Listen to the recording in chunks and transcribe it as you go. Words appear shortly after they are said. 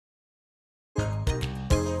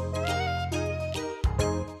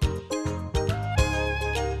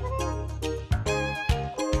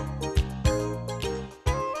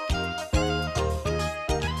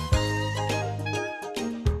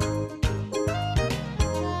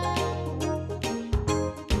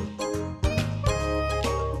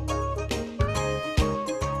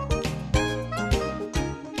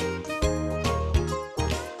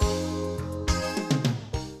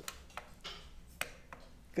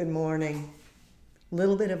Good morning.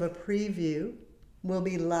 Little bit of a preview. We'll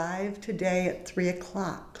be live today at 3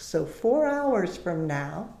 o'clock. So 4 hours from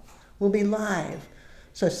now, we'll be live.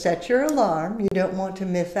 So set your alarm. You don't want to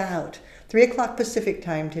miss out. 3 o'clock Pacific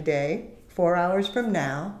time today, 4 hours from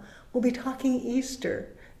now, we'll be talking Easter.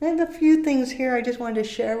 I have a few things here I just wanted to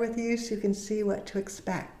share with you so you can see what to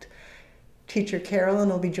expect. Teacher Carolyn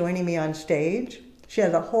will be joining me on stage. She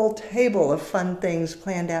has a whole table of fun things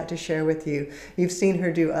planned out to share with you. You've seen her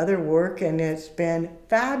do other work and it's been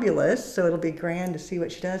fabulous, so it'll be grand to see what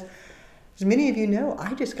she does. As many of you know,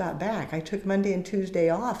 I just got back. I took Monday and Tuesday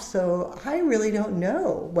off, so I really don't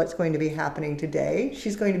know what's going to be happening today.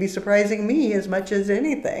 She's going to be surprising me as much as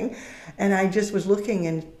anything. And I just was looking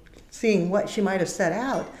and seeing what she might have set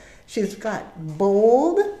out. She's got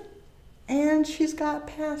bold and she's got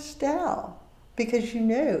pastel. Because you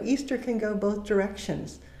know, Easter can go both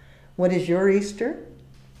directions. What is your Easter?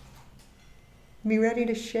 Be ready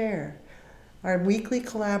to share. Our weekly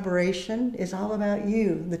collaboration is all about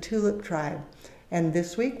you, the Tulip Tribe. And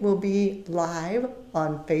this week we'll be live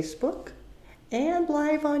on Facebook and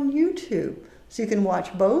live on YouTube. So you can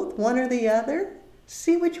watch both, one or the other.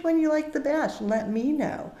 See which one you like the best and let me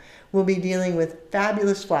know. We'll be dealing with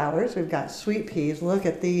fabulous flowers. We've got sweet peas. Look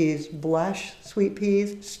at these blush sweet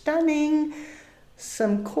peas. Stunning.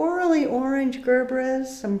 Some corally orange gerberas,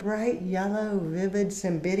 some bright yellow vivid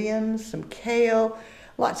cymbidiums, some kale,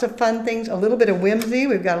 lots of fun things, a little bit of whimsy.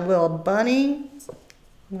 We've got a little bunny,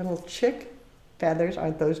 little chick feathers.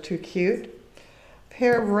 Aren't those too cute?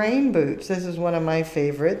 Pair of rain boots. This is one of my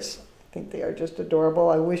favorites. I think they are just adorable.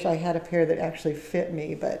 I wish I had a pair that actually fit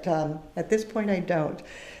me, but at this point I don't.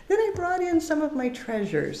 Then I brought in some of my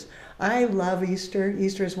treasures. I love Easter.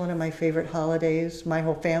 Easter is one of my favorite holidays. My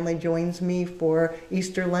whole family joins me for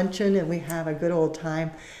Easter luncheon and we have a good old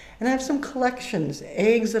time. And I have some collections,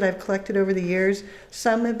 eggs that I've collected over the years.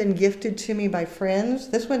 Some have been gifted to me by friends.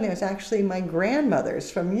 This one was actually my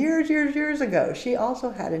grandmother's from years ago. She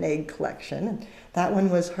also had an egg collection, and that one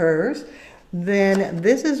was hers. Then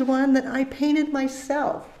this is one that I painted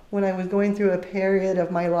myself when I was going through a period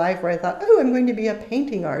of my life where I thought, oh, I'm going to be a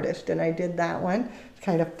painting artist, and I did that one. It's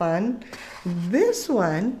kind of fun. This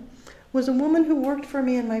one was a woman who worked for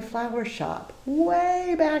me in my flower shop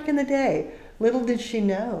way back in the day. Little did she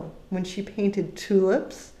know when she painted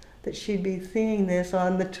tulips that she'd be seeing this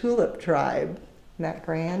on the Tulip Tribe. Isn't that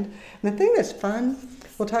grand? And the thing that's fun,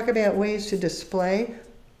 we'll talk about ways to display.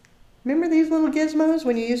 Remember these little gizmos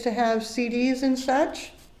when you used to have CDs and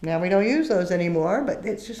such? Now we don't use those anymore, but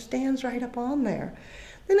it just stands right up on there.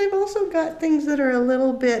 Then I've also got things that are a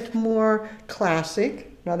little bit more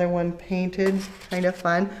classic. Another one painted, kind of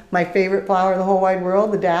fun. My favorite flower in the whole wide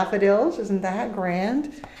world, the daffodils. Isn't that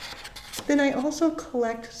grand? Then I also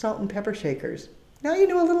collect salt and pepper shakers. Now you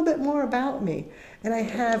know a little bit more about me. And I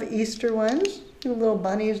have Easter ones, little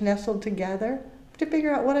bunnies nestled together. To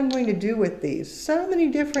figure out what I'm going to do with these. So many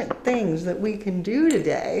different things that we can do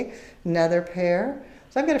today. Another pair.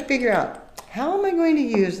 So I've got to figure out, how am I going to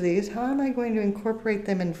use these? How am I going to incorporate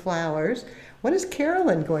them in flowers? What is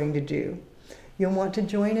Carolyn going to do? You'll want to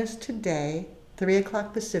join us today, 3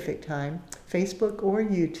 o'clock Pacific time, Facebook or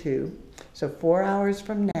YouTube. So 4 hours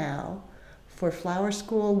from now, for Flower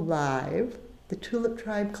School Live, the Tulip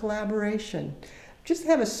Tribe collaboration. Just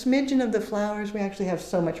have a smidgen of the flowers. We actually have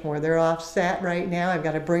so much more. They're offset right now. I've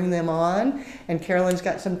got to bring them on. And Carolyn's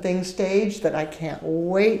got some things staged that I can't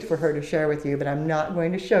wait for her to share with you, but I'm not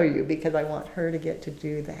going to show you because I want her to get to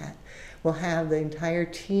do that. We'll have the entire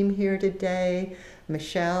team here today.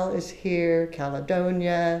 Michelle is here,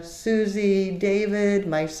 Caledonia, Susie, David,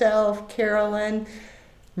 myself, Carolyn.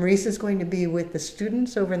 Marissa's going to be with the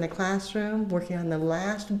students over in the classroom working on the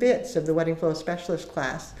last bits of the Wedding Flow Specialist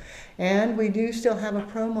class. And we do still have a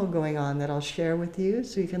promo going on that I'll share with you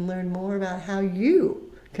so you can learn more about how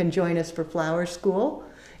you can join us for Flower School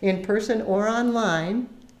in person or online.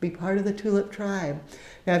 Be part of the Tulip Tribe.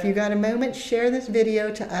 Now if you've got a moment, share this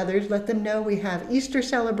video to others. Let them know we have Easter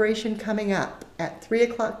celebration coming up at 3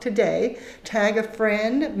 o'clock today. Tag a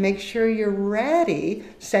friend. Make sure you're ready.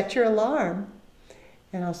 Set your alarm.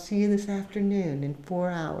 And I'll see you this afternoon in 4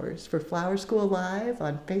 hours for Flower School Live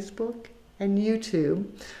on Facebook and YouTube.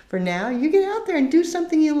 For now, you get out there and do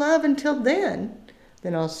something you love until then.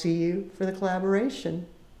 Then I'll see you for the collaboration.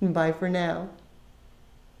 Bye for now.